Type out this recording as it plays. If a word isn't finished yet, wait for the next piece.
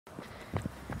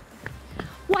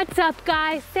What's up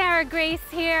guys, Sarah Grace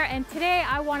here, and today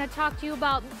I want to talk to you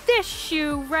about this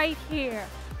shoe right here.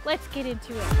 Let's get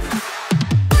into it.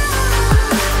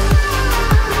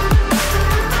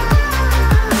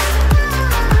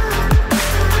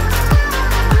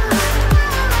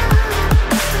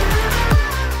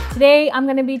 Today I'm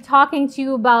going to be talking to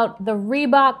you about the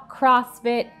Reebok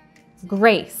CrossFit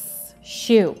Grace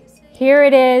shoe. Here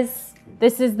it is.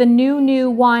 This is the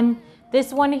new one.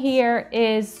 This one here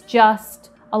is just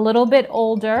a little bit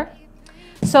older.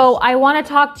 So I want to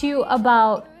talk to you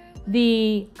about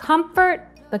the comfort,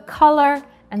 the color,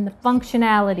 and the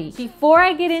functionality. Before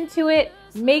I get into it,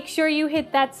 make sure you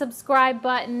hit that subscribe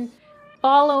button.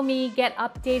 Follow me, get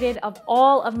updated of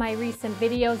all of my recent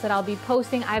videos that I'll be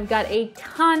posting. I've got a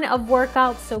ton of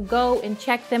workouts, so go and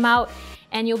check them out,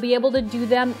 and you'll be able to do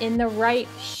them in the right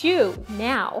shoe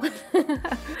now.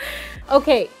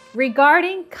 Okay,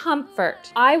 regarding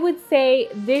comfort, I would say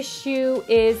this shoe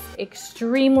is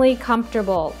extremely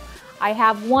comfortable. I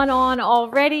have one on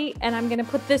already, and I'm gonna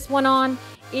put this one on.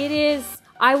 It is,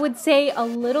 I would say, a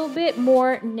little bit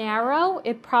more narrow.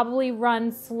 It probably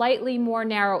runs slightly more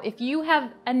narrow. If you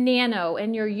have a Nano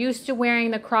and you're used to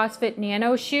wearing the CrossFit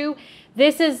Nano shoe,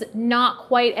 this is not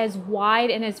quite as wide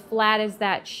and as flat as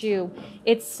that shoe.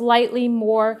 It's slightly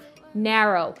more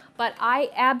narrow, but I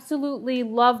absolutely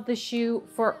love the shoe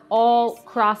for all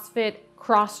CrossFit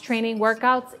cross-training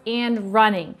workouts and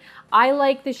running. I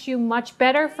like the shoe much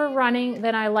better for running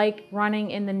than I like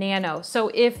running in the Nano. So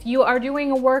if you are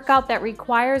doing a workout that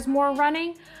requires more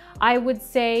running, I would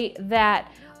say that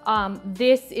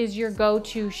this is your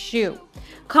go-to shoe.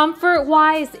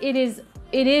 Comfort-wise, it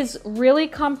is really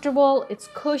comfortable. It's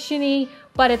cushiony,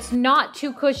 but it's not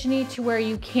too cushiony to where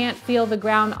you can't feel the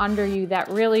ground under you. That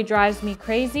really drives me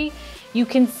crazy. You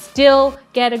can still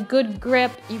get a good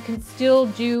grip. You can still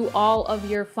do all of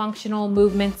your functional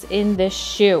movements in this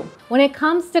shoe. When it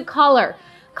comes to color,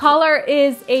 color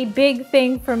is a big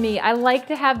thing for me. I like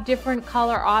to have different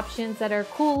color options that are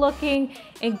cool looking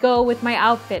and go with my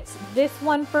outfits. This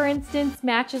one, for instance,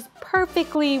 matches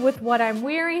perfectly with what I'm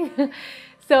wearing.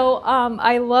 So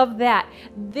I love that.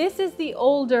 This is the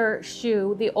older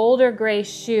shoe, the older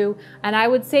Grace shoe, and I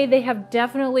would say they have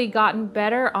definitely gotten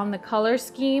better on the color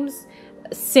schemes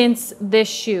since this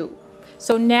shoe.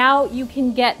 So now you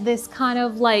can get this kind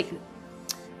of like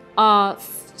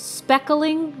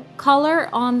speckling color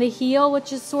on the heel,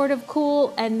 which is sort of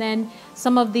cool, and then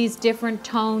some of these different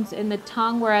tones in the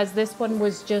tongue, whereas this one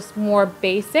was just more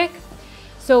basic.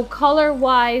 So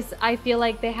color-wise, I feel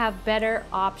like they have better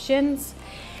options.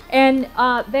 And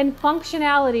then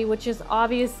functionality, which is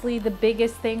obviously the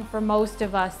biggest thing for most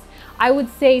of us. I would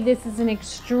say this is an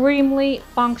extremely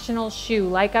functional shoe.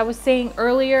 Like I was saying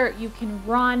earlier, you can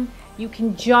run, you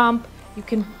can jump, you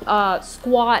can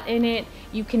squat in it,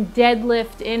 you can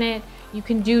deadlift in it, you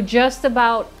can do just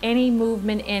about any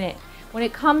movement in it. When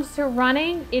it comes to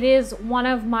running, it is one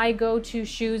of my go-to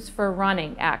shoes for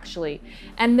running, actually.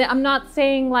 And I'm not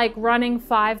saying like running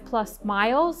 5+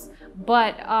 miles,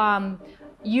 but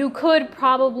you could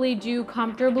probably do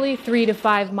comfortably 3 to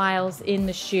 5 miles in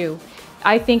the shoe.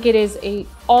 I think it is a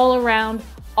all-around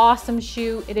awesome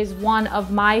shoe. It is one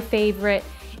of my favorite,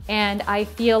 and I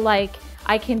feel like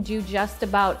I can do just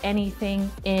about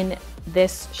anything in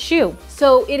this shoe.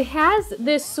 So it has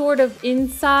this sort of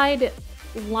inside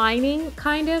lining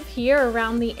kind of here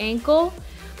around the ankle,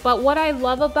 but what I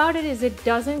love about it is it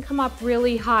doesn't come up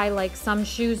really high like some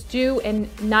shoes do, and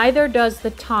neither does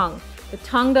the tongue. The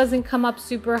tongue doesn't come up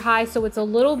super high, so it's a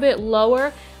little bit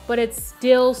lower, but it's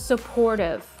still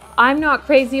supportive. I'm not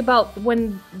crazy about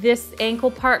when this ankle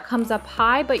part comes up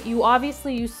high, but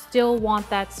you still want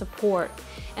that support.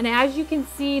 And as you can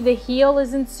see, the heel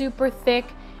isn't super thick,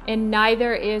 and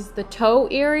neither is the toe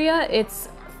area. It's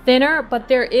thinner, but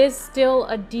there is still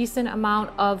a decent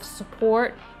amount of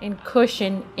support and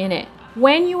cushion in it.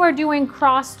 When you are doing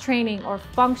cross training or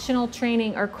functional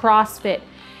training or CrossFit,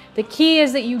 the key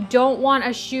is that you don't want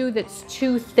a shoe that's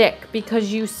too thick,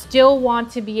 because you still want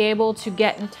to be able to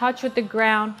get in touch with the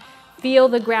ground, feel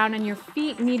the ground, and your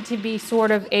feet need to be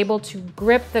sort of able to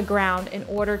grip the ground in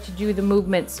order to do the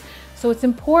movements. So it's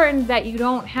important that you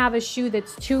don't have a shoe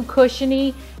that's too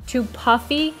cushiony, too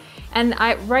puffy. And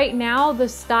right now the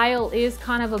style is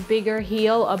kind of a bigger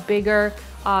heel, a bigger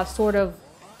sort of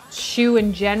shoe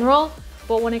in general.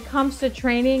 But when it comes to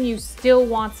training, you still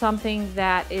want something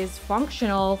that is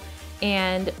functional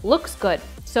and looks good.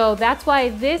 So that's why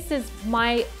this is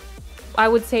I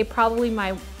would say probably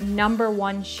my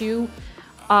 #1 shoe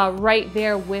right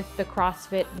there with the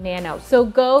CrossFit Nano. So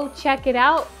go check it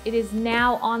out. It is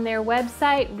now on their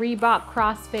website, Reebok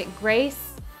CrossFit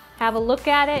Grace. have a look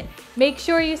at it. Make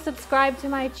sure you subscribe to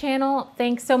my channel.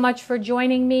 Thanks so much for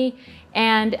joining me.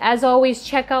 And as always,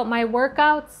 check out my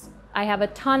workouts. I have a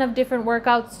ton of different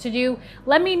workouts to do.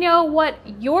 Let me know what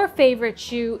your favorite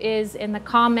shoe is in the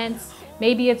comments.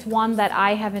 Maybe it's one that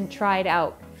I haven't tried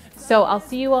out. So I'll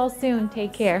see you all soon.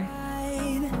 Take care.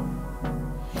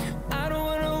 I don't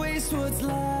wanna waste what's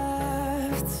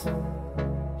left.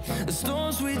 The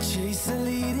storms we chase are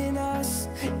leading us,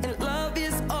 and love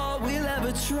is all we'll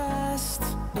ever trust.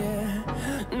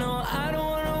 Yeah, no, I don't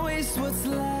wanna